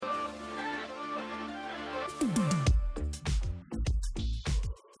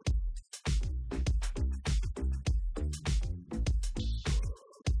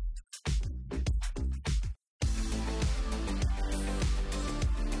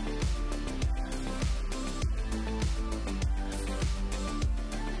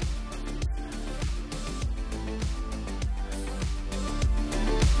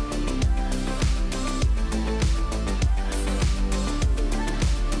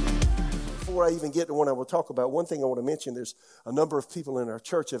before I even get to what I will talk about, one thing I want to mention, there's a number of people in our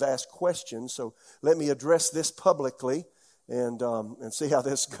church have asked questions, so let me address this publicly and see how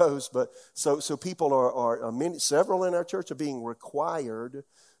this goes. But so people are several in our church are being required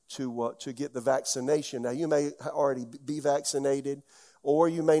to get the vaccination. Now, you may already be vaccinated, or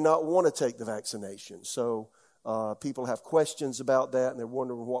you may not want to take the vaccination. So people have questions about that, and they're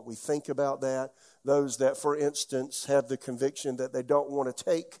wondering what we think about that. Those that, for instance, have the conviction that they don't want to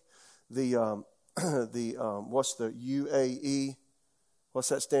take the what's the UAE? What's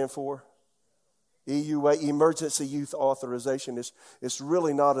that stand for? EUA, Emergency Use Authorization. It's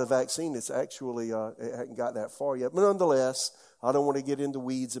really not a vaccine. It's actually it hasn't got that far yet. But nonetheless, I don't want to get into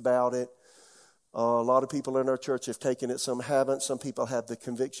weeds about it. A lot of people in our church have taken it. Some haven't. Some people have the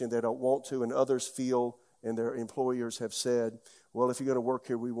conviction they don't want to, and others feel, and their employers have said, well, if you're going to work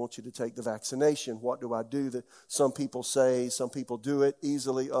here, we want you to take the vaccination. What do I do? Some people say, some people do it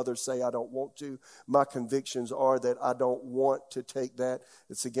easily. Others say, I don't want to. My convictions are that I don't want to take that.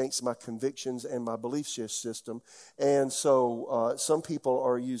 It's against my convictions and my belief system. And so some people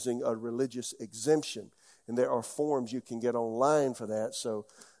are using a religious exemption. And there are forms you can get online for that. So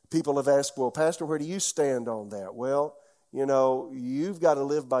people have asked, well, Pastor, where do you stand on that? Well, you know, you've got to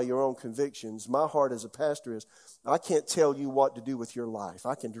live by your own convictions. My heart as a pastor is, I can't tell you what to do with your life.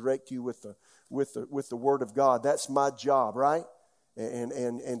 I can direct you with the Word of God. That's my job, right?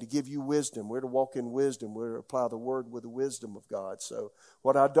 And to give you wisdom. We're to walk in wisdom. We're to apply the Word with the wisdom of God. So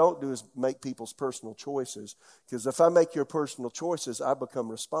what I don't do is make people's personal choices. Because if I make your personal choices, I become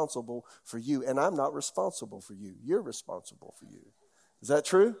responsible for you. And I'm not responsible for you. You're responsible for you. Is that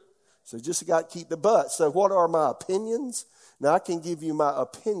true? So just got to keep the but. So what are my opinions? Now, I can give you my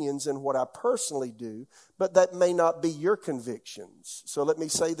opinions and what I personally do, but that may not be your convictions. So let me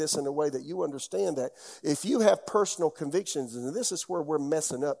say this in a way that you understand that. If you have personal convictions, and this is where we're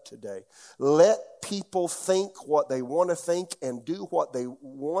messing up today, let people think what they want to think and do what they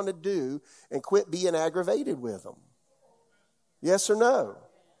want to do and quit being aggravated with them. Yes or no?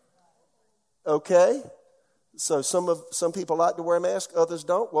 Okay? So some people like to wear a mask, others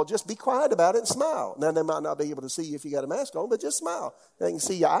don't. Well, just be quiet about it and smile. Now, they might not be able to see you if you got a mask on, but just smile. They can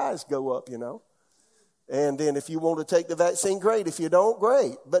see your eyes go up, you know. And then if you want to take the vaccine, great. If you don't,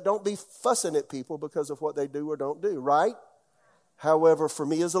 great. But don't be fussing at people because of what they do or don't do, right? However, for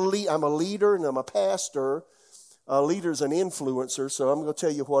me as I'm a leader and I'm a pastor. A leader's an influencer, so I'm going to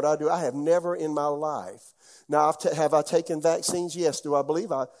tell you what I do. I have never in my life. Now, have I taken vaccines? Yes. Do I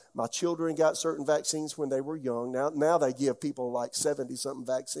believe my children got certain vaccines when they were young? Now they give people like 70-something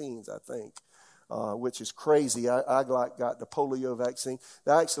vaccines, I think, which is crazy. I got the polio vaccine.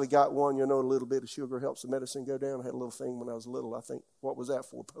 I actually got one, you know, a little bit of sugar helps the medicine go down. I had a little thing when I was little, I think. What was that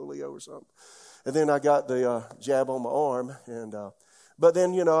for, polio or something? And then I got the jab on my arm, and but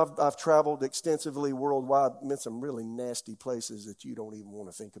then, you know, I've traveled extensively worldwide, been some really nasty places that you don't even want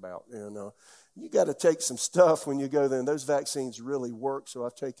to think about. And you got to take some stuff when you go there, and those vaccines really work. So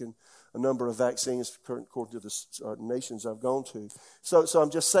I've taken a number of vaccines according to the nations I've gone to. So I'm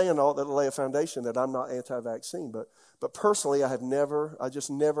just saying all that to lay a foundation that I'm not anti-vaccine. But personally, I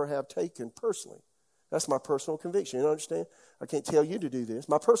just never have taken personally. That's my personal conviction. You understand? I can't tell you to do this.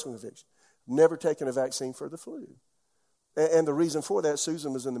 My personal conviction. Never taken a vaccine for the flu. And the reason for that,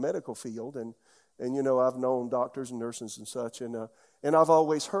 Susan was in the medical field, and you know, I've known doctors and nurses and such, and I've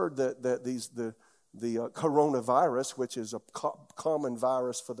always heard that the coronavirus, which is a common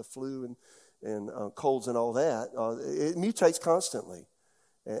virus for the flu and colds and all that, it mutates constantly,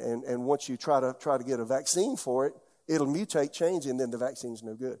 and once you try to get a vaccine for it, it'll mutate, change, and then the vaccine's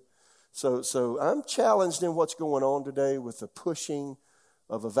no good. So I'm challenged in what's going on today with the pushing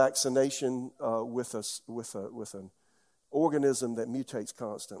of a vaccination with an organism that mutates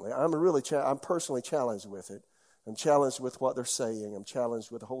constantly. I'm personally challenged with it. I'm challenged with what they're saying. I'm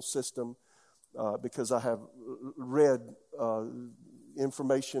challenged with the whole system because I have read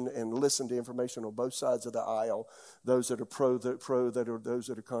information and listened to information on both sides of the aisle, those that are pro, that are those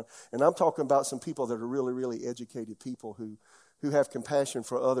that are con. And I'm talking about some people that are really, really educated people who have compassion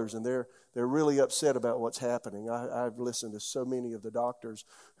for others, and they're really upset about what's happening. I've listened to so many of the doctors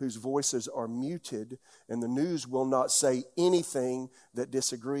whose voices are muted, and the news will not say anything that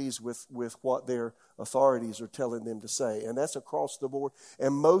disagrees with what their authorities are telling them to say. And that's across the board.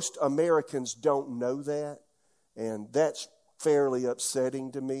 And most Americans don't know that, and that's fairly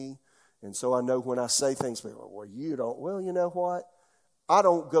upsetting to me. And so I know when I say things, well, you don't. Well, you know what? I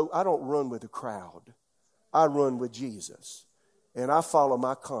don't run with the crowd. I run with Jesus. And I follow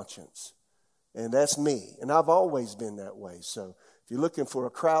my conscience. And that's me. And I've always been that way. So if you're looking for a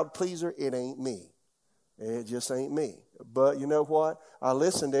crowd pleaser, it ain't me. It just ain't me. But you know what? I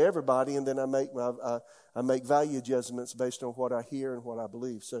listen to everybody, and then I make value judgments based on what I hear and what I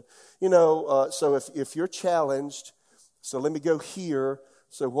believe. So, so if you're challenged, so let me go here.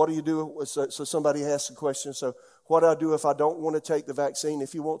 So what do you do? So somebody asks a question. So what do I do if I don't want to take the vaccine?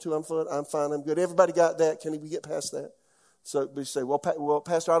 If you want to, I'm fine, I'm good. Everybody got that? Can we get past that? So we say, well,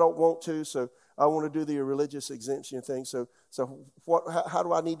 Pastor, I don't want to, so I want to do the religious exemption thing. So how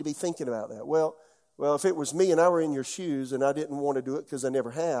do I need to be thinking about that? Well, if it was me and I were in your shoes and I didn't want to do it because I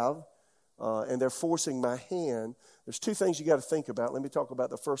never have, and they're forcing my hand, there's two things you got to think about. Let me talk about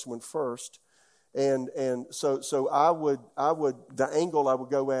the first one first. And so I would the angle I would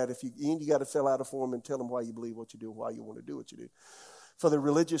go at, if you got to fill out a form and tell them why you believe what you do, why you want to do what you do. For the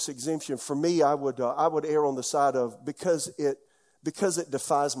religious exemption, for me, I would err on the side of because it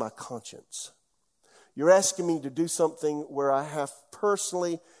defies my conscience. You're asking me to do something where I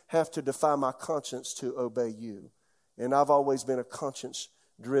personally have to defy my conscience to obey you, and I've always been a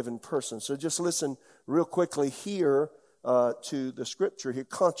conscience-driven person. So just listen real quickly here to the scripture here.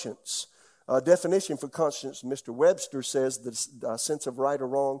 Conscience. Definition for conscience, Mr. Webster says the sense of right or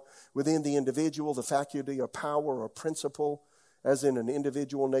wrong within the individual, the faculty or power or principle, as in an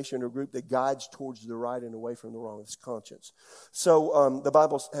individual, nation, or group that guides towards the right and away from the wrong. It's conscience. So the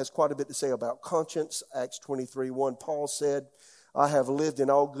Bible has quite a bit to say about conscience. Acts 23:1, Paul said, I have lived in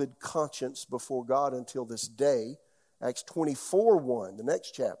all good conscience before God until this day. Acts 24:1, the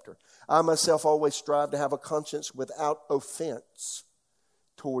next chapter. I myself always strive to have a conscience without offense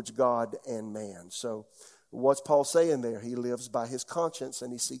towards God and man. So what's Paul saying there? He lives by his conscience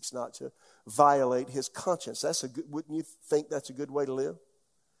and he seeks not to violate his conscience. Wouldn't you think that's a good way to live?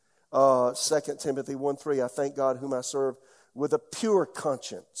 2 Timothy 1:3, I thank God whom I serve with a pure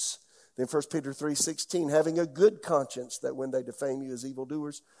conscience. Then 1 Peter 3:16, having a good conscience, that when they defame you as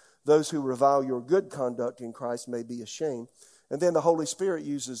evildoers, those who revile your good conduct in Christ may be ashamed. And then the Holy Spirit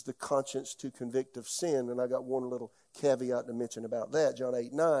uses the conscience to convict of sin. And I got one little caveat to mention about that. John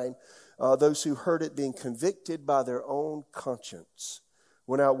 8:9, those who heard it being convicted by their own conscience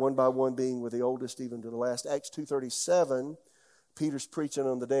went out one by one, being with the oldest even to the last. Acts 2:37, Peter's preaching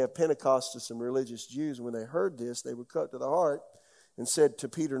on the day of Pentecost to some religious Jews. When they heard this, they were cut to the heart and said to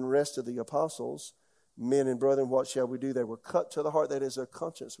Peter and the rest of the apostles, men and brethren, what shall we do? They were cut to the heart. That is, their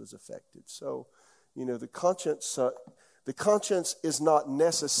conscience was affected. So, the conscience is not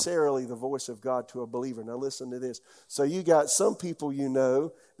necessarily the voice of God to a believer. Now listen to this. So you got some people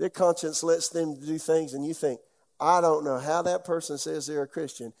their conscience lets them do things and you think, I don't know how that person says they're a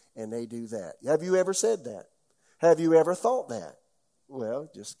Christian and they do that. Have you ever said that? Have you ever thought that? Well,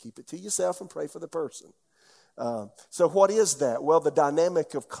 just keep it to yourself and pray for the person. So what is that? Well, the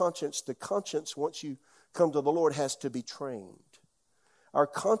dynamic of conscience, the conscience once you come to the Lord has to be trained. Our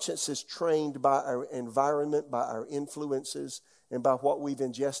conscience is trained by our environment, by our influences, and by what we've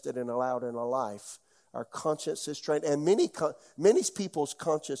ingested and allowed in our life. Our conscience is trained. And many people's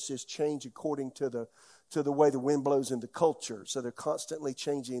consciences change according to the way the wind blows in the culture. So they're constantly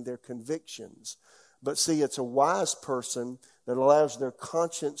changing their convictions. But see, it's a wise person that allows their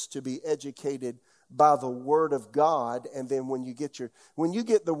conscience to be educated by the Word of God, and then when you get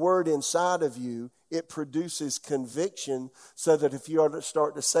the Word inside of you, it produces conviction, so that if you are to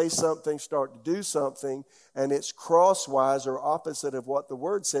start to say something, start to do something, and it's crosswise or opposite of what the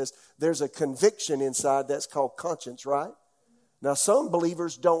Word says, there's a conviction inside that's called conscience, right? Now, some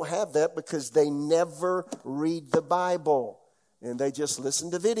believers don't have that because they never read the Bible, and they just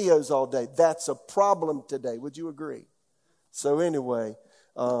listen to videos all day. That's a problem today. Would you agree? So anyway,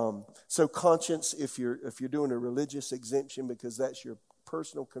 so conscience, if you're doing a religious exemption because that's your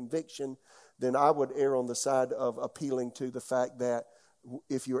personal conviction, then I would err on the side of appealing to the fact that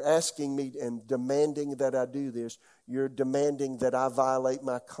if you're asking me and demanding that I do this, you're demanding that I violate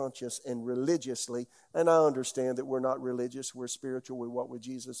my conscience and religiously. And I understand that we're not religious, we're spiritual, we walk with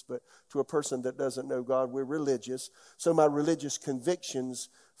Jesus, but to a person that doesn't know God, we're religious. So my religious convictions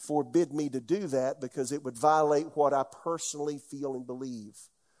forbid me to do that because it would violate what I personally feel and believe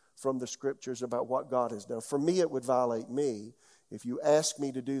from the scriptures about what God has done. For me, it would violate me. If you ask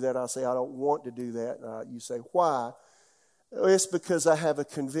me to do that, I'll say, I don't want to do that. You say, why? It's because I have a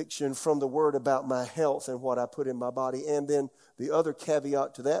conviction from the Word about my health and what I put in my body. And then the other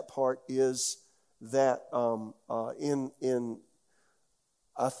caveat to that part is that I'm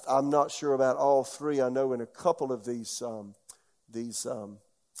not sure about all three. I know in a couple of these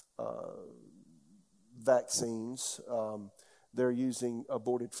vaccines, they're using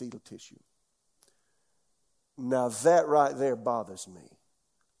aborted fetal tissue. Now that right there bothers me,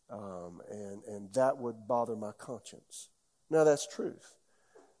 and that would bother my conscience. Now that's truth.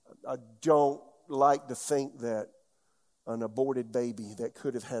 I don't like to think that an aborted baby that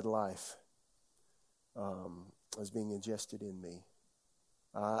could have had life is being ingested in me.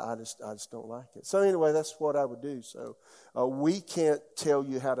 I just don't like it. So anyway, that's what I would do. So we can't tell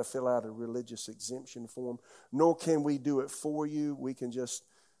you how to fill out a religious exemption form, nor can we do it for you. We can just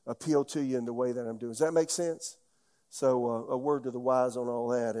appeal to you in the way that I'm doing. Does that make sense? So a word to the wise on all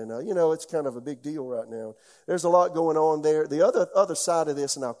that. And, it's kind of a big deal right now. There's a lot going on there. The other side of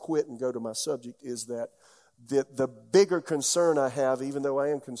this, and I'll quit and go to my subject, is that the bigger concern I have, even though I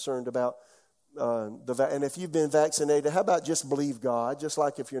am concerned about and if you've been vaccinated, how about just believe God? Just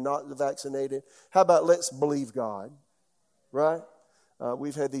like if you're not vaccinated, how about let's believe God, right?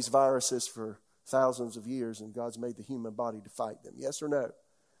 We've had these viruses for thousands of years, and God's made the human body to fight them. Yes or no?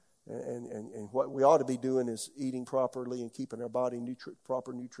 And what we ought to be doing is eating properly and keeping our body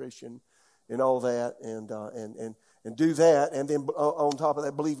proper nutrition and all that, and do that, and then on top of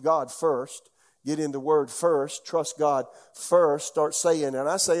that, believe God first. Get in the Word first. Trust God first. Start saying, and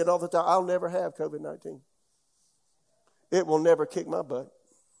I say it all the time, I'll never have COVID-19. It will never kick my butt.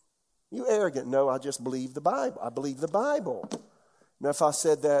 You arrogant. No, I just believe the Bible. I believe the Bible. Now, if I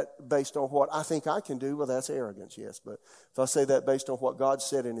said that based on what I think I can do, well, that's arrogance, yes. But if I say that based on what God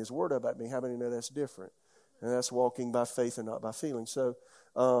said in His Word about me, how many know that's different? And that's walking by faith and not by feeling. So,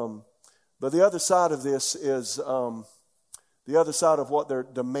 but the other side of this is... the other side of what they're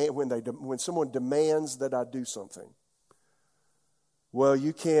when someone demands that I do something. Well,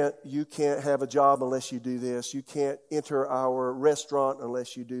 you can't have a job unless you do this. You can't enter our restaurant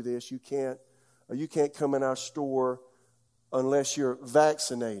unless you do this. You can't come in our store unless you're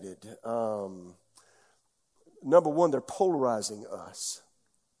vaccinated. Number one, they're polarizing us.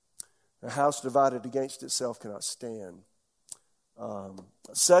 A house divided against itself cannot stand.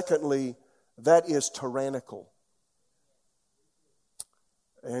 Secondly, that is tyrannical.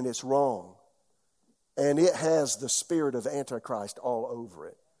 And it's wrong. And it has the spirit of Antichrist all over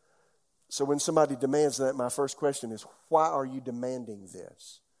it. So when somebody demands that, my first question is, why are you demanding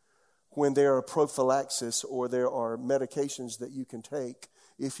this? When there are prophylaxis or there are medications that you can take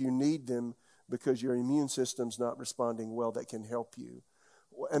if you need them because your immune system's not responding well that can help you.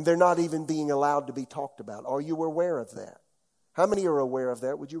 And they're not even being allowed to be talked about. Are you aware of that? How many are aware of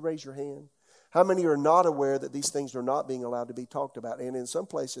that? Would you raise your hand? How many are not aware that these things are not being allowed to be talked about? And in some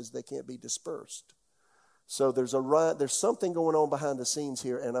places, they can't be dispersed. So there's something going on behind the scenes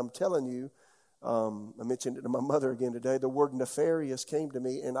here. And I'm telling you, I mentioned it to my mother again today, the word nefarious came to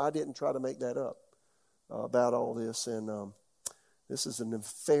me, and I didn't try to make that up about all this. And this is a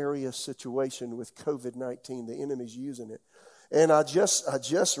nefarious situation with COVID-19. The enemy's using it. And I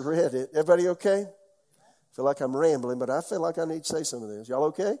just read it. Everybody okay? I feel like I'm rambling, but I feel like I need to say some of this. Y'all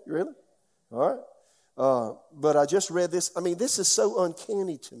okay? Really? All right. But I just read this. I mean, this is so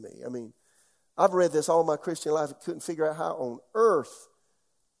uncanny to me. I mean, I've read this all my Christian life. I couldn't figure out how on earth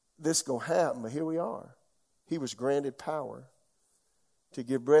this is going to happen. But here we are. He was granted power to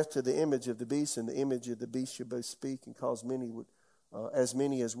give breath to the image of the beast, and the image of the beast should both speak and cause as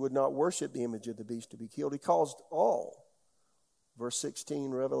many as would not worship the image of the beast to be killed. He caused all. Verse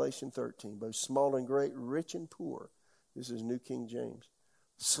 16, Revelation 13, both small and great, rich and poor. This is New King James.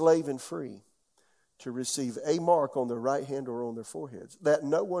 Slave and free, to receive a mark on their right hand or on their foreheads, that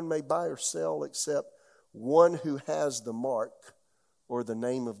no one may buy or sell except one who has the mark or the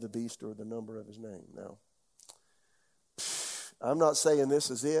name of the beast or the number of his name. Now, I'm not saying this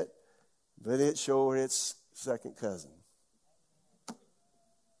is it, but it's second cousin.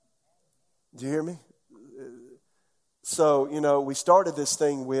 Do you hear me? So, we started this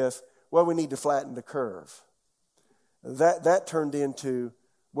thing with, well, we need to flatten the curve. That turned into,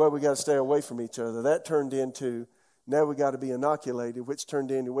 well, we got to stay away from each other. That turned into, now we got to be inoculated, which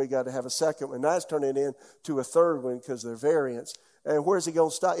turned into, we got to have a second one. Now it's turning into a third one because they're variants. And where's it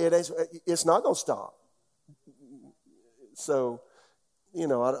going to stop? It's not going to stop. So,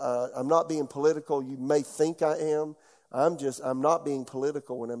 I'm not being political. You may think I am. I'm not being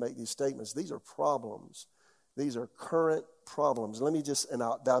political when I make these statements. These are problems. These are current problems. Let me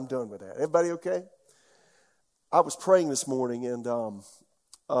I'm done with that. Everybody okay? I was praying this morning, and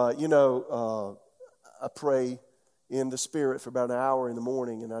I pray in the Spirit for about an hour in the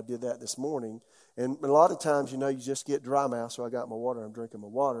morning, and I did that this morning. And a lot of times, you just get dry mouth, so I got my water. I'm drinking my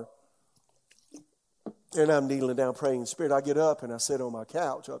water. And I'm kneeling down praying in the Spirit. I get up, and I sit on my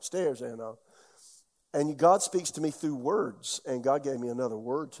couch upstairs, and God speaks to me through words. And God gave me another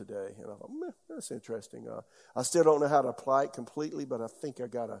word today. And I thought, that's interesting. I still don't know how to apply it completely, but I think I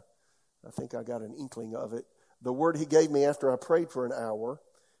got an inkling of it. The word He gave me after I prayed for an hour,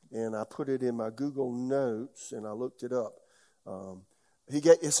 and I put it in my Google Notes, and I looked it up.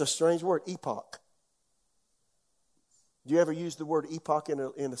 It's a strange word, epoch. Do you ever use the word epoch in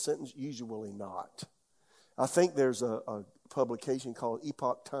a sentence? Usually not. I think there's a publication called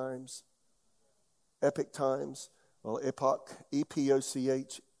Epoch Times. Epic Times. Well, epoch,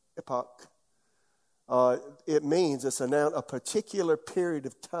 E-P-O-C-H, epoch. It means it's a particular period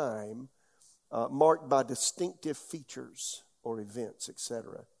of time marked by distinctive features or events,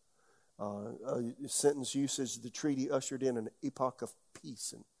 etc. Sentence usage, the treaty ushered in an epoch of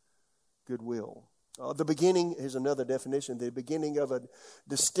peace and goodwill. The beginning, here's another definition, the beginning of a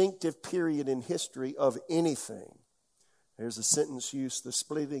distinctive period in history of anything. Here's a sentence use, the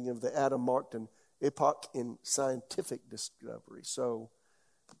splitting of the atom marked an epoch in scientific discovery. So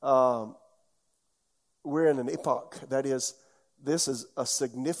we're in an epoch. That is, this is a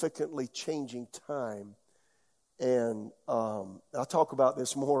significantly changing time. And I'll talk about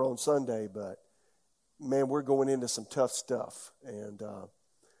this more on Sunday, but man, we're going into some tough stuff. And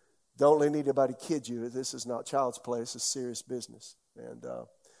don't let anybody kid you. This is not child's play. This is serious business. And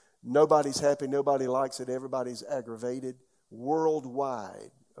nobody's happy. Nobody likes it. Everybody's aggravated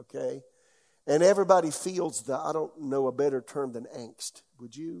worldwide, okay? And everybody feels I don't know a better term than angst.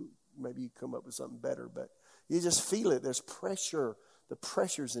 Would you? Maybe you come up with something better, but you just feel it. There's pressure. The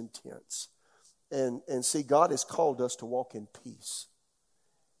pressure's intense. And see, God has called us to walk in peace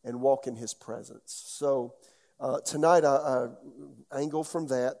and walk in His presence. So tonight I angle from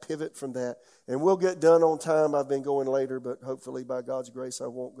that, pivot from that, and we'll get done on time. I've been going later, but hopefully by God's grace I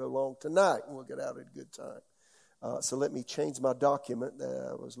won't go long tonight, and we'll get out at a good time. So let me change my document.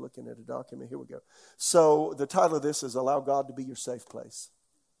 I was looking at a document. Here we go. So the title of this is Allow God to Be Your Safe Place.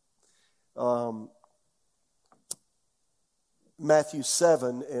 Matthew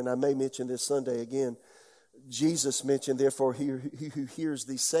 7, and I may mention this Sunday again, Jesus mentioned, therefore, he who hears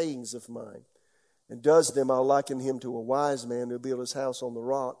these sayings of mine and does them, I'll liken him to a wise man who built his house on the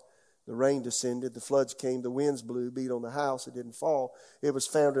rock. The rain descended, the floods came, the winds blew, beat on the house, it didn't fall. It was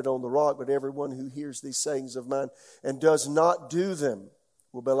founded on the rock, but everyone who hears these sayings of mine and does not do them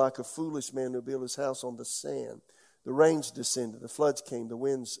will be like a foolish man who built his house on the sand. The rains descended, the floods came, the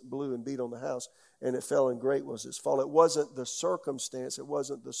winds blew and beat on the house, and it fell, and great was its fall. It wasn't the circumstance, it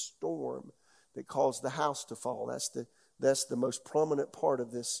wasn't the storm that caused the house to fall. That's the most prominent part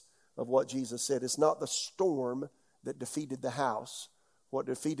of this, of what Jesus said. It's not the storm that defeated the house. What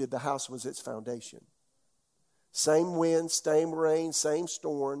defeated the house was its foundation. Same wind, same rain, same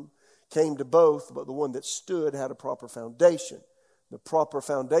storm came to both, but the one that stood had a proper foundation. The proper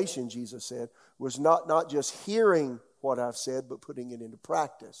foundation, Jesus said, was not just hearing what I've said, but putting it into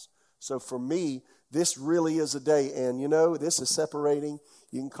practice. So for me, this really is a day, and this is separating.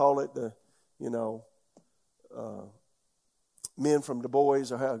 You can call it the, men from the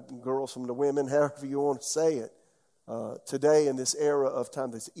boys or girls from the women, however you want to say it. Today in this era of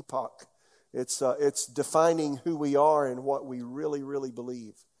time, this epoch, it's defining who we are and what we really, really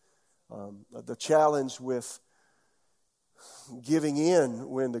believe. The challenge with giving in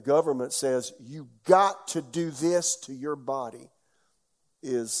when the government says you got to do this to your body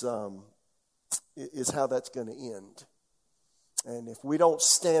is how that's going to end. And if we don't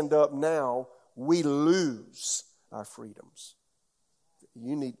stand up now, we lose our freedoms.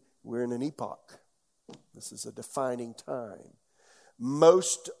 We're in an epoch. This is a defining time.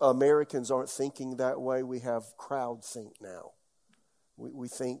 Most Americans aren't thinking that way. We have crowd think now. We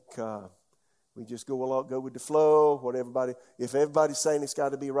think we just go with the flow. If everybody's saying it's got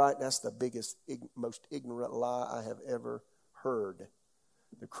to be right, that's the biggest, most ignorant lie I have ever heard.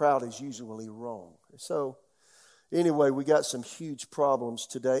 The crowd is usually wrong. So anyway, we got some huge problems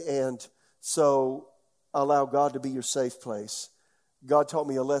today, and so allow God to be your safe place. God taught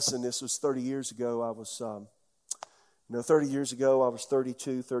me a lesson. This was 30 years ago. I was, 30 years ago, I was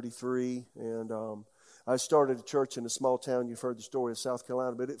 32, 33, and I started a church in a small town. You've heard the story of South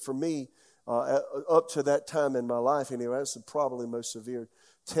Carolina, but for me, up to that time in my life, anyway, that's probably the most severe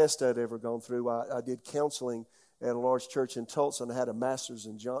test I'd ever gone through. I did counseling at a large church in Tulsa, and I had a Masters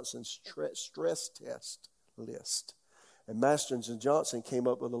and Johnson stress test list. And Masters and Johnson came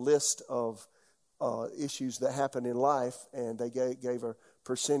up with a list of issues that happen in life, and they gave a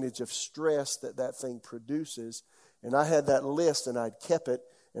percentage of stress that thing produces. And I had that list, and I'd kept it,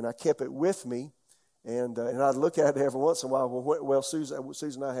 and I kept it with me, and I'd look at it every once in a while. Well,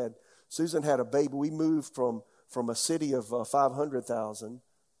 Susan had a baby. We moved from a city of 500,000,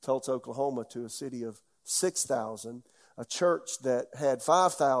 Tulsa, Oklahoma, to a city of 6,000, a church that had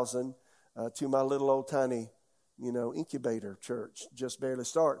 5,000 to my little old tiny, incubator church, just barely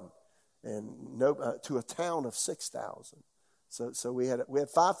starting, and to a town of 6,000. So we had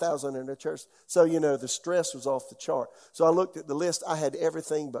 5,000 in the church. So, the stress was off the chart. So I looked at the list. I had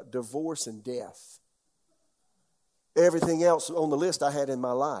everything but divorce and death. Everything else on the list I had in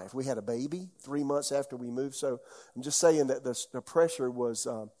my life. We had a baby 3 months after we moved. So I'm just saying that the pressure was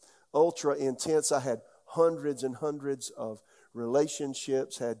ultra intense. I had hundreds and hundreds of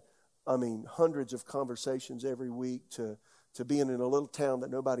relationships, had hundreds of conversations every week to being in a little town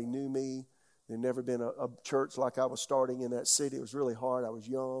that nobody knew me. There'd never been a church like I was starting in that city. It was really hard. I was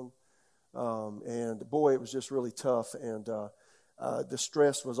young. And boy, it was just really tough. And the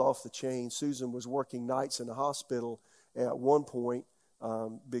stress was off the chain. Susan was working nights in the hospital at one point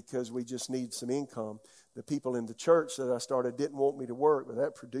because we just needed some income. The people in the church that I started didn't want me to work, but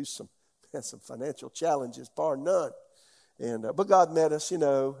that produced some financial challenges, bar none. And but God met us, and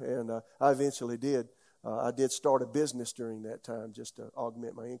I eventually did. I did start a business during that time just to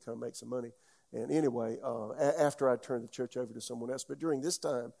augment my income, make some money. And anyway, after I turned the church over to someone else. But during this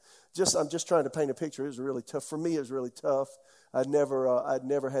time, I'm just trying to paint a picture. It was really tough. For me, it was really tough. I'd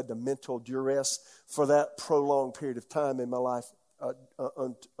never had the mental duress for that prolonged period of time in my life,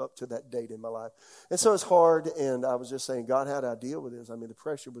 up to that date in my life. And so it's hard, and I was just saying, God, how do I deal with this? The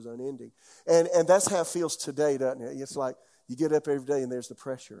pressure was unending. And that's how it feels today, doesn't it? It's like you get up every day and there's the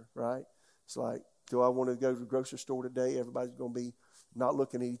pressure, right? It's like, do I want to go to the grocery store today? Everybody's going to be not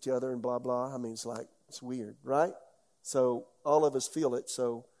looking at each other and blah, blah. It's weird, right? So all of us feel it.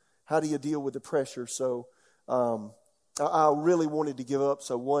 So how do you deal with the pressure? So I really wanted to give up.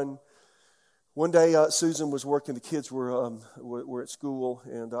 So one day Susan was working. The kids were at school,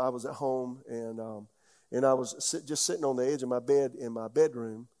 and I was at home, and I was just sitting on the edge of my bed in my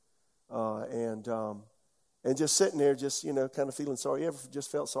bedroom, and just sitting there, just kind of feeling sorry. You ever just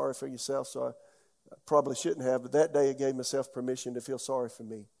felt sorry for yourself? So I probably shouldn't have, but that day I gave myself permission to feel sorry for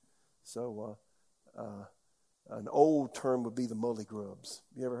me. So an old term would be the mully grubs.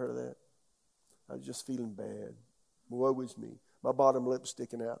 You ever heard of that? I was just feeling bad. Woe is me. My bottom lip was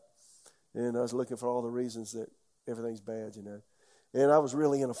sticking out. And I was looking for all the reasons that everything's bad, And I was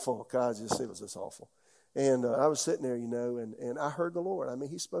really in a funk. It was just awful. And I was sitting there, and I heard the Lord.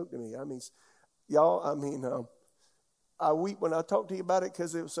 He spoke to me. Y'all, I weep when I talk to you about it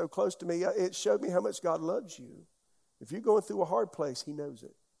because it was so close to me. It showed me how much God loves you. If you're going through a hard place, He knows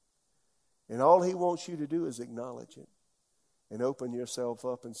it. And all He wants you to do is acknowledge it and open yourself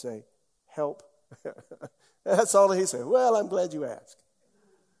up and say, help. That's all He said. Well, I'm glad you asked.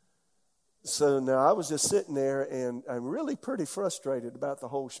 So now I was just sitting there, and I'm really pretty frustrated about the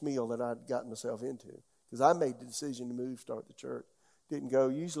whole schmeal that I'd gotten myself into because I made the decision to move, start the church. Didn't go.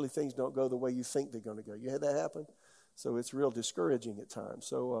 Usually things don't go the way you think they're going to go. You had that happen? So it's real discouraging at times.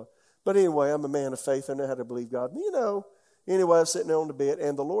 So, but anyway, I'm a man of faith. I know how to believe God. Anyway, I was sitting there on the bed,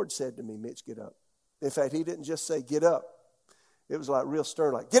 and the Lord said to me, Mitch, get up. In fact, He didn't just say, get up. It was like real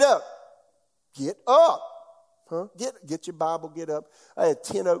stern, like, get up. Get up. Huh? Get your Bible, get up. I had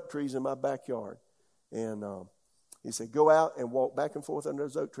 10 oak trees in my backyard. And He said, go out and walk back and forth under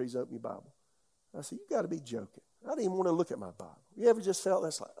those oak trees, open your Bible. I said, you got to be joking. I didn't even want to look at my Bible. You ever just felt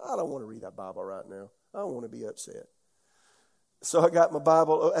that's like, I don't want to read that Bible right now. I don't want to be upset. So I got my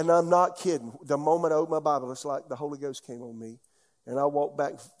Bible, and I'm not kidding. The moment I opened my Bible, it's like the Holy Ghost came on me. And I walked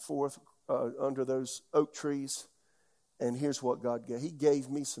back and forth under those oak trees. And here's what God gave. He gave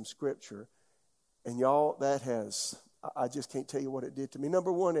me some scripture. And y'all, I just can't tell you what it did to me.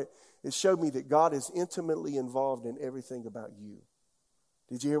 Number one, it showed me that God is intimately involved in everything about you.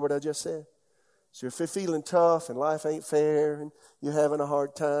 Did you hear what I just said? So if you're feeling tough and life ain't fair and you're having a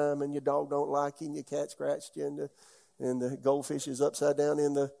hard time and your dog don't like you and your cat scratched you and the goldfish is upside down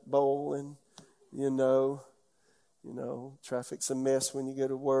in the bowl and, traffic's a mess when you go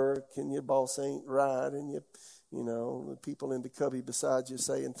to work and your boss ain't right and the people in the cubby beside you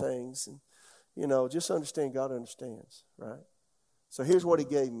saying things and, just understand God understands, right? So here's what He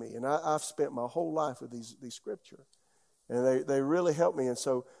gave me. And I've spent my whole life with these scripture. And they really helped me. And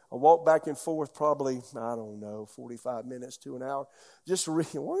so I walked back and forth probably, 45 minutes to an hour. Just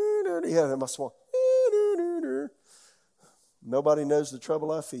reading. Yeah, my swan. Nobody knows the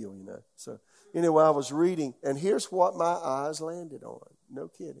trouble I feel, So anyway, I was reading. And here's what my eyes landed on. No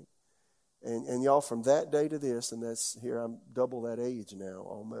kidding. And y'all, from that day to this, and I'm double that age now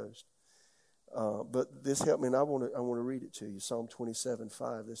almost. But this helped me, and I want to read it to you. Psalm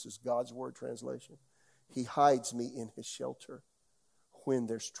 27:5. This is God's Word translation. He hides me in His shelter when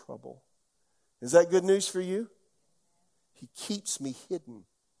there's trouble. Is that good news for you? He keeps me hidden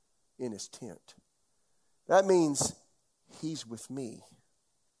in His tent. That means He's with me.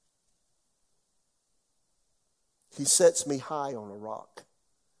 He sets me high on a rock.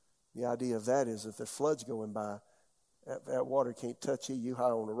 The idea of that is if the flood's going by, That water can't touch you. You high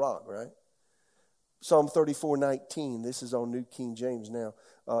on a rock, right? Psalm 34:19. This is on New King James now.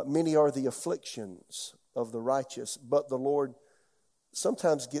 Many are the afflictions of the righteous, but the Lord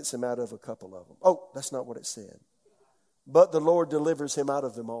sometimes gets him out of a couple of them. Oh, that's not what it said. But the Lord delivers him out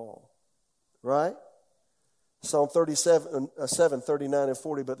of them all. Right? Psalm 7:39 and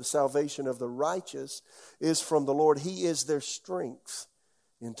 40. But the salvation of the righteous is from the Lord. He is their strength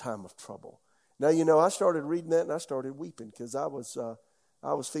in time of trouble. Now, you know, I started reading that and I started weeping because I was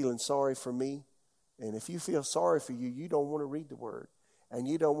feeling sorry for me. And if you feel sorry for you, you don't want to read the word. And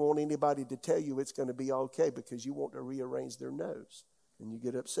you don't want anybody to tell you it's going to be okay because you want to rearrange their nose. And you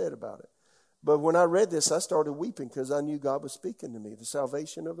get upset about it. But when I read this, I started weeping because I knew God was speaking to me. The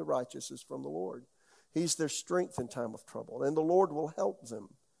salvation of the righteous is from the Lord. He's their strength in time of trouble. And the Lord will help them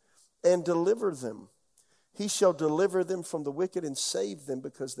and deliver them. He shall deliver them from the wicked and save them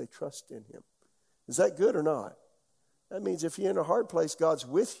because they trust in him. Is that good or not? That means if you're in a hard place, God's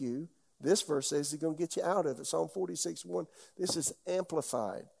with you. This verse says he's going to get you out of it. Psalm 46:1. This is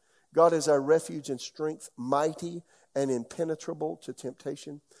amplified. God is our refuge and strength, mighty and impenetrable to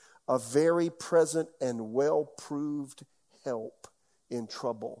temptation, a very present and well-proved help in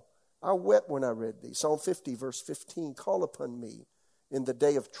trouble. I wept when I read these. Psalm 50, verse 15. Call upon me in the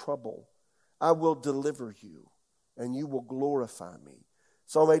day of trouble. I will deliver you, and you will glorify me.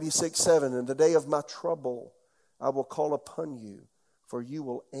 Psalm 86:7. In the day of my trouble, I will call upon you, for you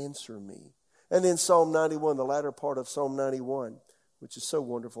will answer me. And then Psalm 91, the latter part of Psalm 91, which is so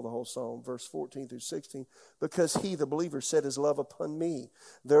wonderful, the whole psalm, verse 14 through 16. Because he, the believer, set his love upon me.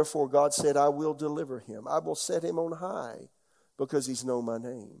 Therefore God said, I will deliver him. I will set him on high because he's known my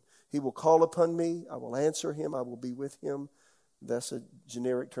name. He will call upon me. I will answer him. I will be with him. That's a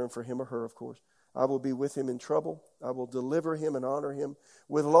generic term for him or her, of course. I will be with him in trouble. I will deliver him and honor him.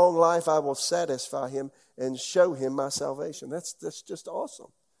 With long life, I will satisfy him and show him my salvation. That's just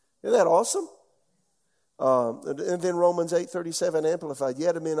awesome. Isn't that awesome? And then Romans 8:37 amplified.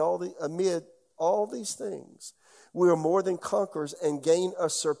 Yet amid all these things, we are more than conquerors and gain a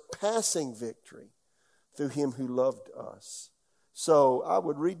surpassing victory through him who loved us. So I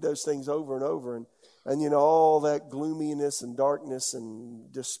would read those things over and over, and you know, all that gloominess and darkness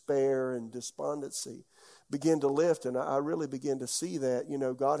and despair and despondency begin to lift. And I really began to see that, you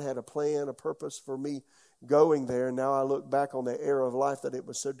know, God had a plan, a purpose for me going there. And now I look back on the era of life that it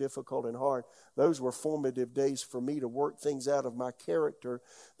was so difficult and hard. Those were formative days for me to work things out of my character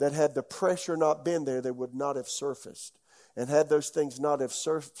that had the pressure not been there, they would not have surfaced. And had those things not have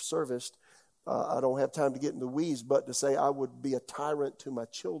surfaced, I don't have time to get in the weeds, but to say I would be a tyrant to my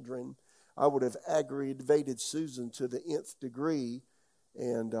children. I would have aggravated Susan to the nth degree,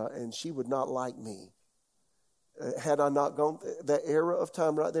 and she would not like me. Had I not gone that era of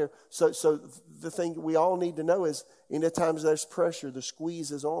time right there. So the thing we all need to know is, in the times there's pressure, the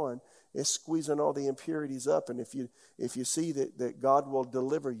squeeze is on. It's squeezing all the impurities up. And if you see that God will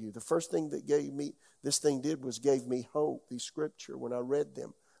deliver you, the first thing that this thing did was gave me hope. These scripture, when I read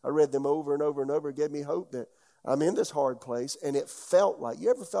them over and over and over. It gave me hope that I'm in this hard place, and it felt like, you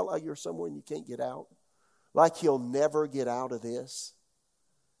ever felt like you're somewhere and you can't get out? Like you'll never get out of this?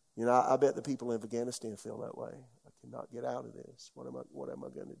 You know, I bet the people in Afghanistan feel that way. I cannot get out of this. What am I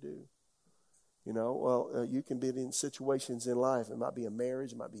going to do? You know, well, you can be in situations in life. It might be a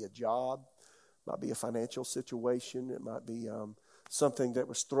marriage. It might be a job. It might be a financial situation. It might be something that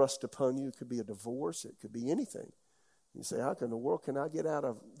was thrust upon you. It could be a divorce. It could be anything. You say, how in the world can I get out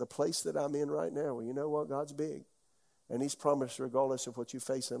of the place that I'm in right now? Well, you know what? God's big. And he's promised, regardless of what you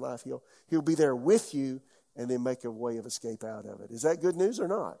face in life, he'll be there with you and then make a way of escape out of it. Is that good news or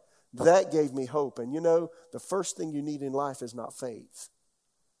not? That gave me hope. And you know, the first thing you need in life is not faith.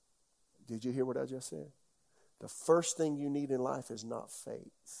 Did you hear what I just said? The first thing you need in life is not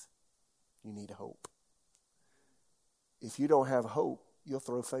faith. You need hope. If you don't have hope, you'll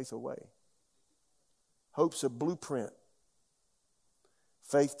throw faith away. Hope's a blueprint.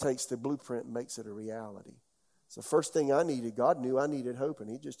 Faith takes the blueprint and makes it a reality. It's the first thing I needed. God knew I needed hope, and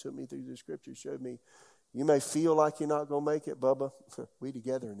he just took me through the scripture, showed me, you may feel like you're not going to make it, Bubba. We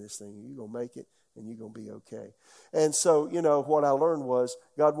together in this thing. You're going to make it, and you're going to be okay. And so, you know, what I learned was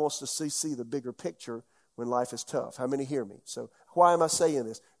God wants to see the bigger picture when life is tough. How many hear me? So why am I saying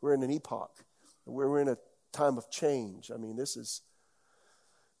this? We're in an epoch. We're in a time of change. I mean, this is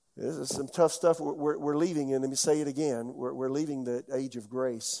some tough stuff we're leaving, and let me say it again. We're leaving the age of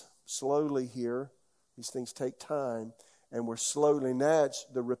grace slowly here. These things take time, and we're slowly, now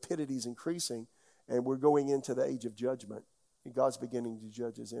the rapidity is increasing, and we're going into the age of judgment. And God's beginning to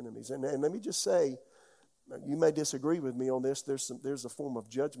judge his enemies. And let me just say, you may disagree with me on this. There's a form of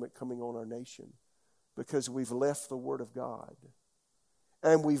judgment coming on our nation. because we've left the Word of God.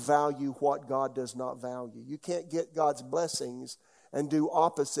 And we value what God does not value. You can't get God's blessings and do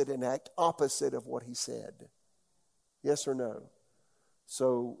opposite and act opposite of what He said. Yes or no?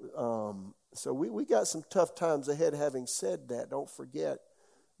 So we got some tough times ahead. Having said that, don't forget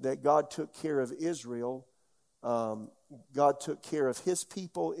that God took care of Israel. God took care of His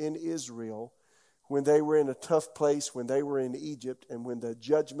people in Israel when they were in a tough place, when they were in Egypt, and when the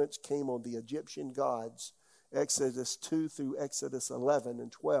judgments came on the Egyptian gods, Exodus 2 through Exodus 11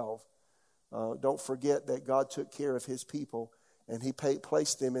 and 12. Don't forget that God took care of His people, and He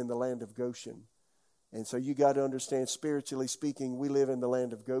placed them in the land of Goshen. And so you got to understand, spiritually speaking, we live in the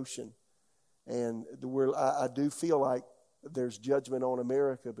land of Goshen. And I do feel like there's judgment on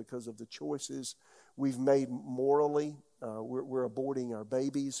America because of the choices we've made morally. We're aborting our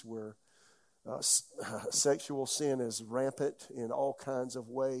babies. Sexual sin is rampant in all kinds of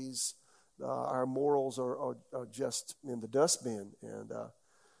ways. Our morals are just in the dustbin. And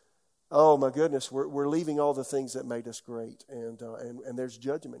oh my goodness, we're leaving all the things that made us great. And there's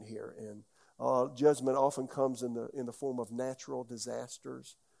judgment here. And judgment often comes in the form of natural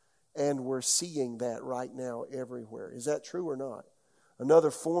disasters. And we're seeing that right now everywhere. Is that true or not?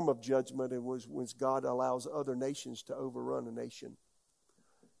 Another form of judgment was when God allows other nations to overrun a nation.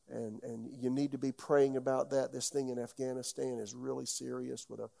 And you need to be praying about that. This thing in Afghanistan is really serious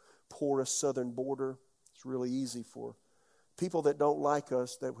with a porous southern border. It's really easy for people that don't like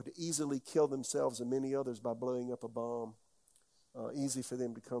us, that would easily kill themselves and many others by blowing up a bomb. Easy for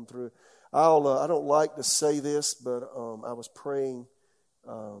them to come through. I don't like to say this, but I was praying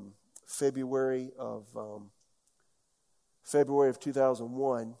February of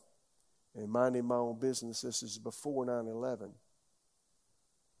 2001 and minding my own business. This is before 9/11.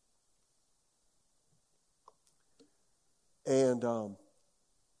 And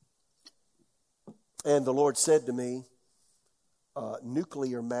the Lord said to me,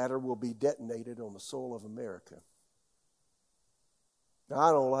 nuclear matter will be detonated on the soil of America. Now,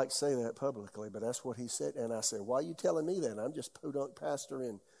 I don't like to say that publicly, but that's what He said. And I said, why are you telling me that? I'm just podunk pastor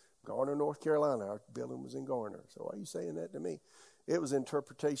in Garner, North Carolina. Our building was in Garner. So why are you saying that to me? It was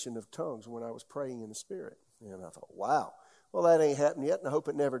interpretation of tongues when I was praying in the Spirit. And I thought, wow, well, that ain't happened yet, and I hope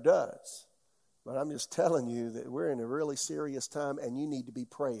it never does. But I'm just telling you that we're in a really serious time, and you need to be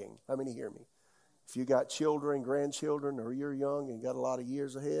praying. How many hear me? If you got children, grandchildren, or you're young and got a lot of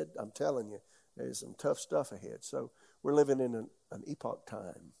years ahead, I'm telling you, there's some tough stuff ahead. So we're living in an epoch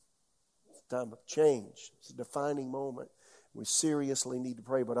time. It's a time of change. It's a defining moment. We seriously need to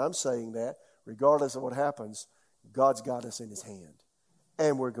pray. But I'm saying that regardless of what happens, God's got us in His hand.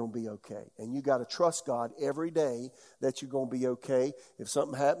 And we're going to be okay. And you got to trust God every day that you're going to be okay. If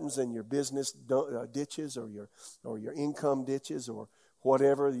something happens in your business ditches or your income ditches or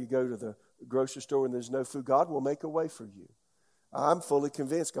whatever, you go to the grocery store and there's no food, God will make a way for you. I'm fully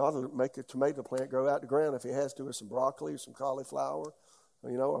convinced God will make a tomato plant grow out the ground if He has to, or some broccoli or some cauliflower,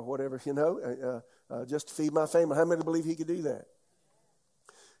 or whatever, just to feed my family. How many believe He could do that?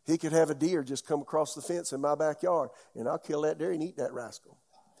 He could have a deer just come across the fence in my backyard, and I'll kill that deer and eat that rascal.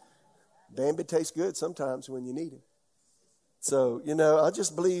 Damn, it tastes good sometimes when you need it. So, I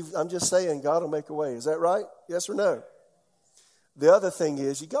just believe, I'm just saying God will make a way. Is that right? Yes or no? The other thing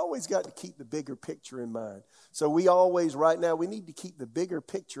is, you always got to keep the bigger picture in mind. So we always, right now, we need to keep the bigger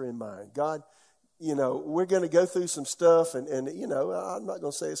picture in mind. God, we're going to go through some stuff, and I'm not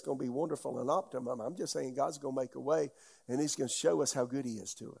going to say it's going to be wonderful and optimum. I'm just saying God's going to make a way, and He's going to show us how good He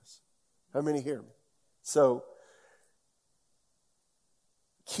is to us. How many hear me? So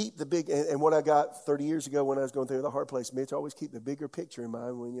keep the big, and what I got 30 years ago when I was going through the hard place, Mitch, always keep the bigger picture in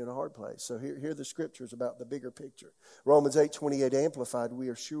mind when you're in a hard place. So here are the scriptures about the bigger picture. Romans 8:28 Amplified, we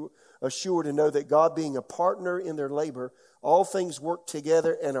are assured to know that God being a partner in their labor, all things work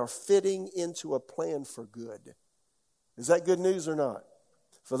together and are fitting into a plan for good. Is that good news or not?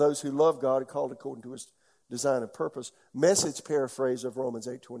 For those who love God, called according to His design and purpose. Message paraphrase of Romans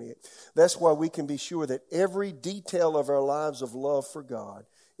 8:28. That's why we can be sure that every detail of our lives of love for God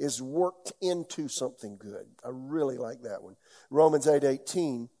is worked into something good. I really like that one. Romans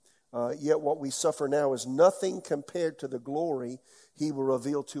 8:18. Yet what we suffer now is nothing compared to the glory He will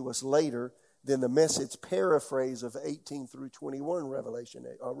reveal to us later. Than the message paraphrase of 18 through 21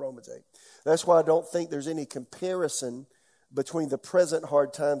 Romans 8. That's why I don't think there's any comparison between the present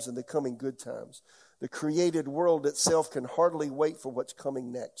hard times and the coming good times. The created world itself can hardly wait for what's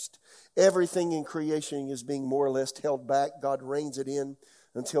coming next. Everything in creation is being more or less held back. God reins it in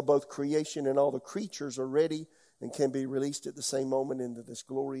until both creation and all the creatures are ready and can be released at the same moment into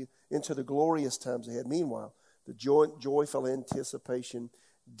the glorious times ahead. Meanwhile, the joyful anticipation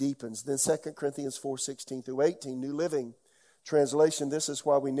deepens. Then 2 Corinthians 4:16 through 18, New Living Translation, this is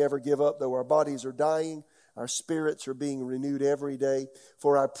why we never give up, though our bodies are dying, our spirits are being renewed every day.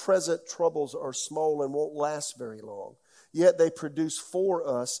 For our present troubles are small and won't last very long. Yet they produce for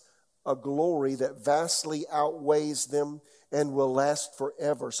us a glory that vastly outweighs them and will last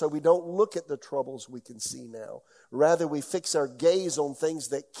forever. So we don't look at the troubles we can see now. Rather, we fix our gaze on things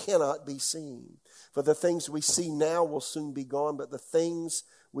that cannot be seen. For the things we see now will soon be gone, but the things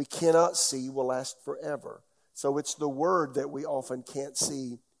we cannot see will last forever. So it's the Word that we often can't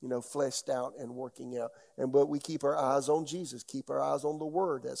see, fleshed out and working out. But we keep our eyes on Jesus, keep our eyes on the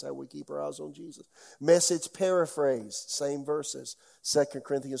Word. That's how we keep our eyes on Jesus. Message paraphrase, same verses, 2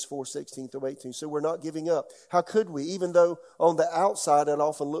 Corinthians 4:16 through 18. So we're not giving up. How could we? Even though on the outside it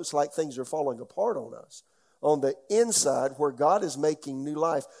often looks like things are falling apart on us. On the inside, where God is making new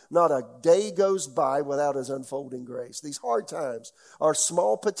life, not a day goes by without His unfolding grace. These hard times are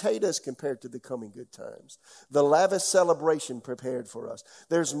small potatoes compared to the coming good times. The lavish celebration prepared for us.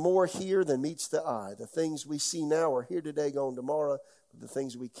 There's more here than meets the eye. The things we see now are here today, gone tomorrow. But the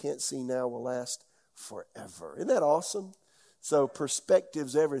things we can't see now will last forever. Isn't that awesome? So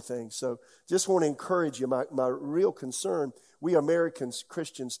perspective's everything. So just want to encourage you. My real concern, we Americans,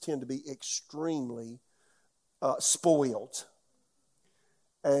 Christians, tend to be extremely spoiled.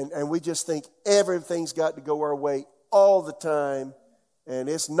 And we just think everything's got to go our way all the time. And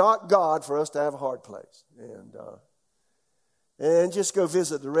it's not God for us to have a hard place. And just go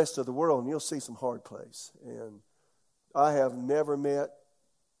visit the rest of the world and you'll see some hard place. And I have never met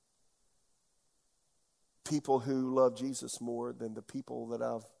people who love Jesus more than the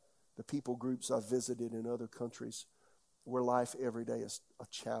people groups I've visited in other countries where life every day is a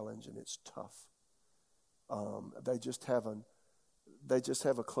challenge and it's tough. They just have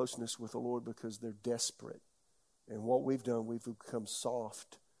a closeness with the Lord because they're desperate. And what we've done, we've become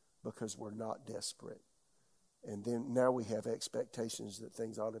soft because we're not desperate. And then now we have expectations that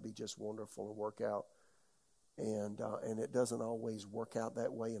things ought to be just wonderful and work out. And it doesn't always work out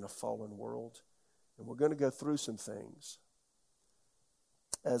that way in a fallen world. And we're going to go through some things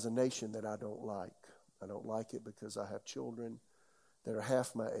as a nation that I don't like. I don't like it because I have children that are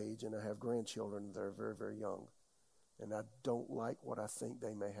half my age, and I have grandchildren that are very, very young. And I don't like what I think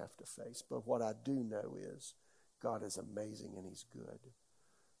they may have to face. But what I do know is God is amazing and He's good.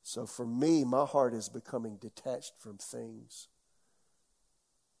 So for me, my heart is becoming detached from things.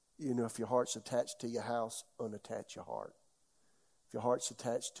 If your heart's attached to your house, unattach your heart. If your heart's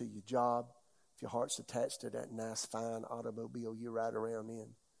attached to your job, if your heart's attached to that nice, fine automobile you ride around in,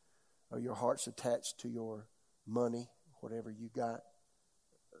 or your heart's attached to your money, whatever you got,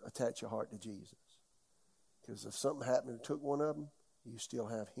 attach your heart to Jesus. Because if something happened and took one of them, you still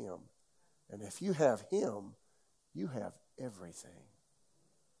have Him. And if you have Him, you have everything.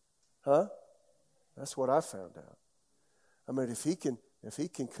 Huh? That's what I found out. I mean, if he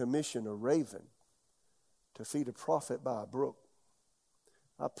can commission a raven to feed a prophet by a brook,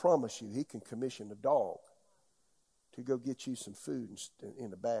 I promise you He can commission a dog to go get you some food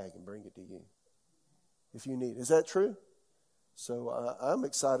in a bag and bring it to you if you need it. Is that true? So I'm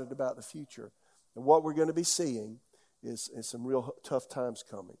excited about the future. And what we're going to be seeing is some real tough times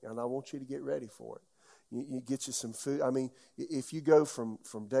coming. And I want you to get ready for it. You get you some food. I mean, if you go from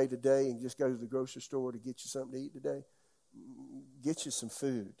day to day and just go to the grocery store to get you something to eat today, get you some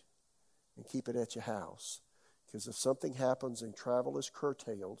food and keep it at your house. Because if something happens and travel is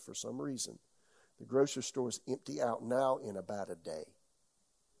curtailed for some reason, the grocery store is empty out now in about a day.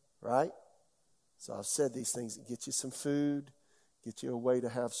 Right? So I've said these things. Get you some food. Get you a way to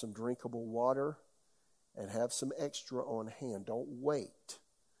have some drinkable water. And have some extra on hand. Don't wait.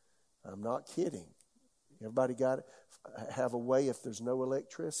 I'm not kidding. Everybody got it? Have a way, if there's no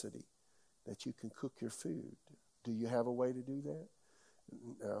electricity, that you can cook your food. Do you have a way to do that?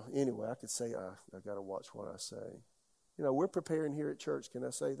 No. Anyway, I could say, I got to watch what I say. We're preparing here at church. Can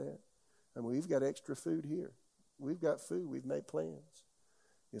I say that? I mean, we've got extra food here. We've got food. We've made plans.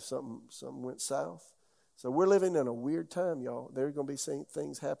 If something went south. So we're living in a weird time, y'all. There are going to be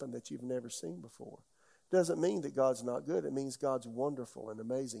things happen that you've never seen before. Doesn't mean that God's not good. It means God's wonderful and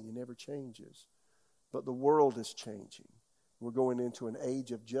amazing. He never changes. But the world is changing. We're going into an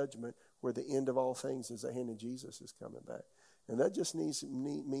age of judgment where the end of all things is at hand and Jesus is coming back. And that just means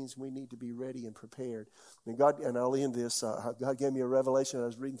we need to be ready and prepared. And I'll end this. God gave me a revelation. I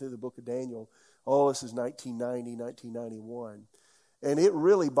was reading through the book of Daniel. This is 1990, 1991. And it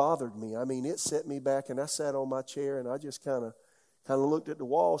really bothered me. I mean, it set me back, and I sat on my chair, and I just kind of looked at the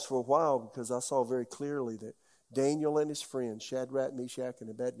walls for a while because I saw very clearly that Daniel and his friends, Shadrach, Meshach, and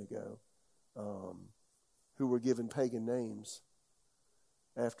Abednego, who were given pagan names,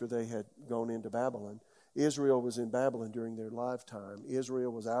 after they had gone into Babylon. Israel was in Babylon during their lifetime.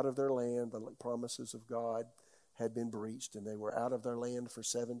 Israel was out of their land. The promises of God had been breached, and they were out of their land for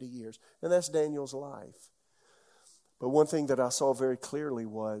 70 years. And that's Daniel's life. But one thing that I saw very clearly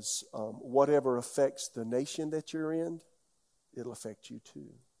was whatever affects the nation that you're in, it'll affect you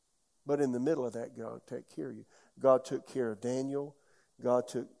too. But in the middle of that, God will take care of you. God took care of Daniel. God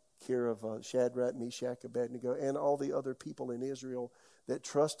took care of Shadrach, Meshach, Abednego, and all the other people in Israel that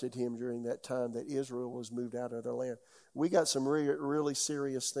trusted him during that time that Israel was moved out of their land. We got some really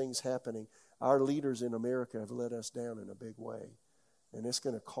serious things happening. Our leaders in America have let us down in a big way. And it's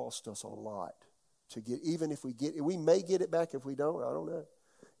going to cost us a lot to get, even if we may get it back if we don't, I don't know.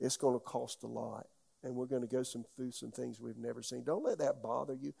 It's going to cost a lot. And we're going to go through some things we've never seen. Don't let that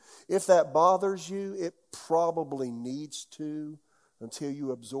bother you. If that bothers you, it probably needs to until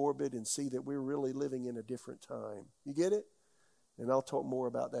you absorb it and see that we're really living in a different time. You get it? And I'll talk more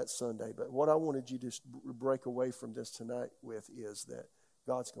about that Sunday. But what I wanted you to break away from this tonight with is that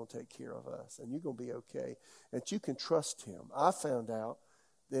God's going to take care of us. And you're going to be okay. And you can trust him. I found out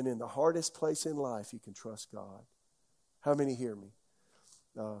that in the hardest place in life, you can trust God. How many hear me?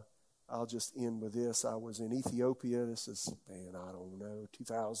 I'll just end with this. I was in Ethiopia. This is, I don't know,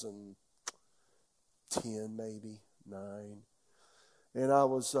 2010 maybe, 9. And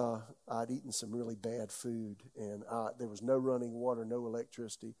I'd eaten some really bad food, and there was no running water, no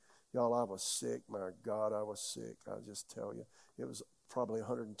electricity. Y'all, I was sick. My God, I was sick. I'll just tell you. It was probably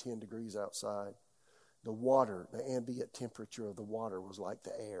 110 degrees outside. The water, the ambient temperature of the water was like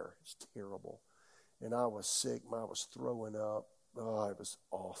the air. It's terrible. And I was sick. I was throwing up. Oh, it was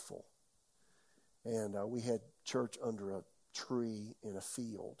awful. And we had church under a tree in a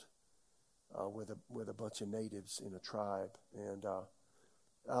field with a bunch of natives in a tribe. And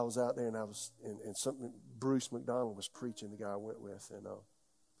I was out there, and Bruce McDonald was preaching, the guy I went with,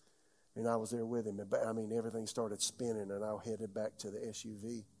 and I was there with him. But everything started spinning, and I headed back to the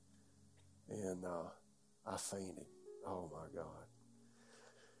SUV, and I fainted. Oh my God!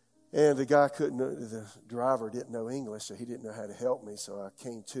 And the driver didn't know English, so he didn't know how to help me. So I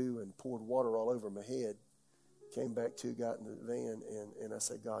came to and poured water all over my head. Came back to, got in the van, and I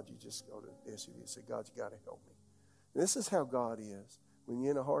said, God, you just go to the SUV. I said, God, you got to help me. And this is how God is. When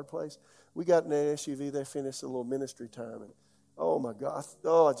you're in a hard place, we got in the SUV, they finished a little ministry time, and oh my God,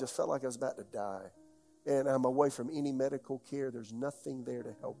 I just felt like I was about to die. And I'm away from any medical care. There's nothing there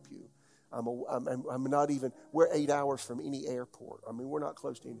to help you. I'm not even, we're 8 hours from any airport. We're not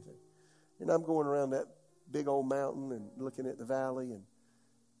close to anything. And I'm going around that big old mountain and looking at the valley, and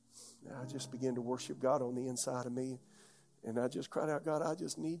I just began to worship God on the inside of me. And I just cried out, God, I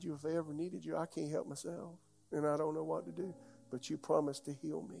just need you. If I ever needed you, I can't help myself. And I don't know what to do. But you promised to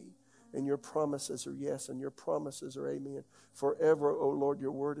heal me. And your promises are yes, and your promises are amen. Forever, O Lord,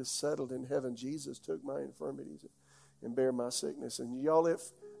 your word is settled in heaven. Jesus took my infirmities and bare my sickness. And y'all,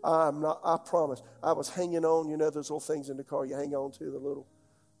 I promise, I was hanging on, those little things in the car you hang on to, the little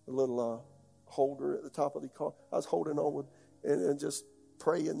holder at the top of the car. I was holding on with, and just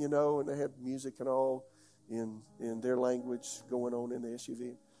praying, and they had music and all in their language going on in the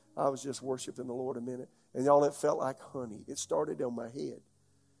SUV. I was just worshiping the Lord a minute. And y'all, it felt like honey. It started on my head.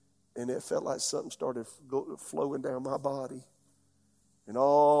 And it felt like something started flowing down my body. And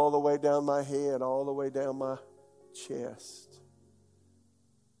all the way down my head, all the way down my chest.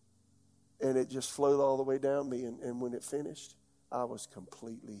 And it just flowed all the way down me. And when it finished, I was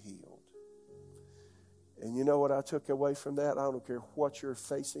completely healed. And you know what I took away from that? I don't care what you're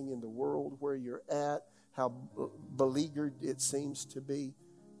facing in the world, where you're at, how beleaguered it seems to be.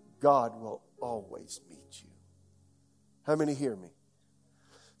 God will always meet you. How many hear me?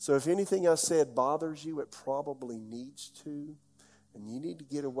 So if anything I said bothers you, it probably needs to. And you need to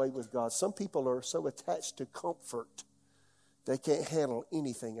get away with God. Some people are so attached to comfort, they can't handle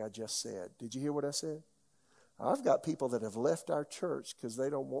anything I just said. Did you hear what I said? I've got people that have left our church because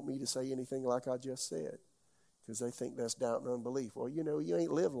they don't want me to say anything like I just said, because they think that's doubt and unbelief. Well, you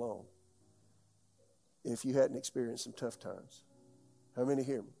ain't lived long if you hadn't experienced some tough times. How many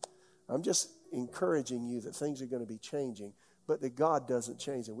hear me? I'm just encouraging you that things are going to be changing, but that God doesn't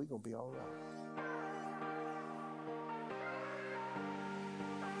change, and we're going to be all right.